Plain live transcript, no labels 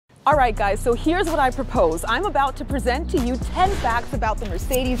All right, guys, so here's what I propose. I'm about to present to you 10 facts about the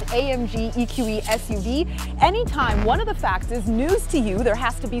Mercedes-AMG EQE SUV. Anytime one of the facts is news to you, there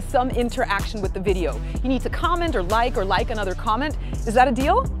has to be some interaction with the video. You need to comment or like another comment. Is that a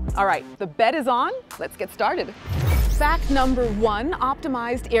deal? All right, the bet is on. Let's get started. Fact number 1,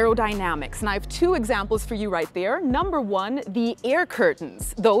 optimized aerodynamics. And I have 2 examples for you right there. Number 1, the air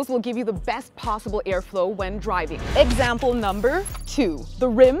curtains. Those will give you the best possible airflow when driving. Example number 2, the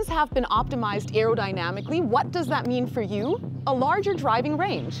rims have been optimized aerodynamically. What does that mean for you? A larger driving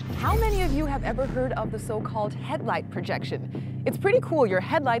range. How many of you have ever heard of the so-called headlight projection? It's pretty cool. Your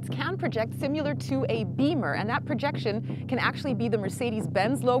headlights can project similar to a beamer, and that projection can actually be the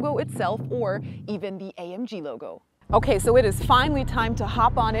Mercedes-Benz logo itself or even the AMG logo. Okay, so it is finally time to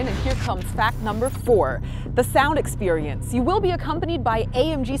hop on in, and here comes fact number 4, the sound experience. You will be accompanied by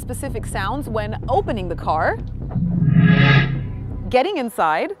AMG specific sounds when opening the car, getting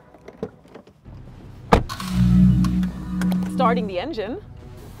inside, starting the engine,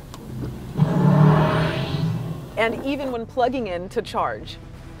 and even when plugging in to charge.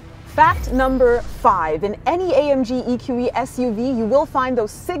 Fact number 5, in any AMG EQE SUV, you will find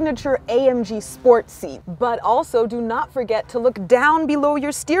those signature AMG sport seats. But also do not forget to look down below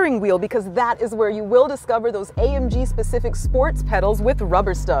your steering wheel, because that is where you will discover those AMG specific sports pedals with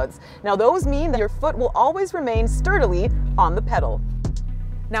rubber studs. Now those mean that your foot will always remain sturdily on the pedal.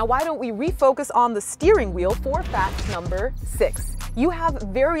 Now why don't we refocus on the steering wheel for fact number 6. You have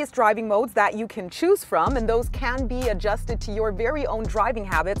various driving modes that you can choose from, and those can be adjusted to your very own driving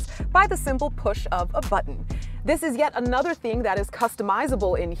habits by the simple push of a button. This is yet another thing that is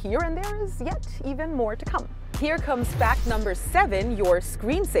customizable in here, and there is yet even more to come. Here comes fact number 7, your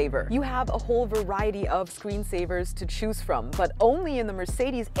screensaver. You have a whole variety of screensavers to choose from, but only in the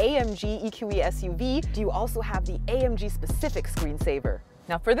Mercedes-AMG EQE SUV do you also have the AMG specific screensaver.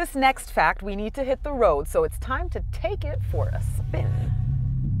 Now for this next fact, we need to hit the road, so it's time to take it for a spin.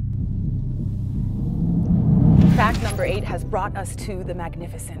 Fact number 8 has brought us to the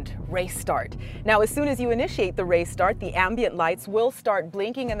magnificent race start. Now as soon as you initiate the race start, the ambient lights will start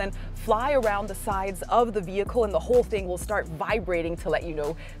blinking and then fly around the sides of the vehicle, and the whole thing will start vibrating to let you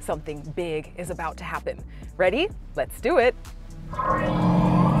know something big is about to happen. Ready? Let's do it.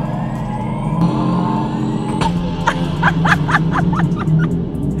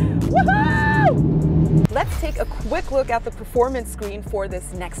 Let's take a quick look at the performance screen for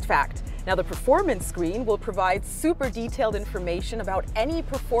this next fact. Now the performance screen will provide super detailed information about any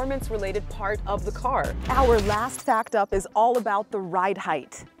performance related part of the car. Our last fact up is all about the ride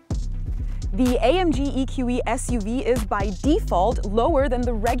height. The AMG EQE SUV is by default lower than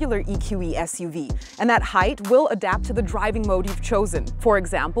the regular EQE SUV, and that height will adapt to the driving mode you've chosen. For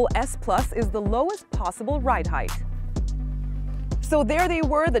example, S+ is the lowest possible ride height. So there they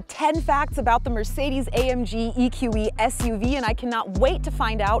were, the 10 facts about the Mercedes-AMG EQE SUV, and I cannot wait to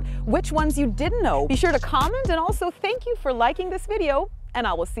find out which ones you didn't know. Be sure to comment, and also thank you for liking this video, and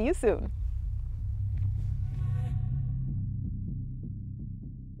I will see you soon.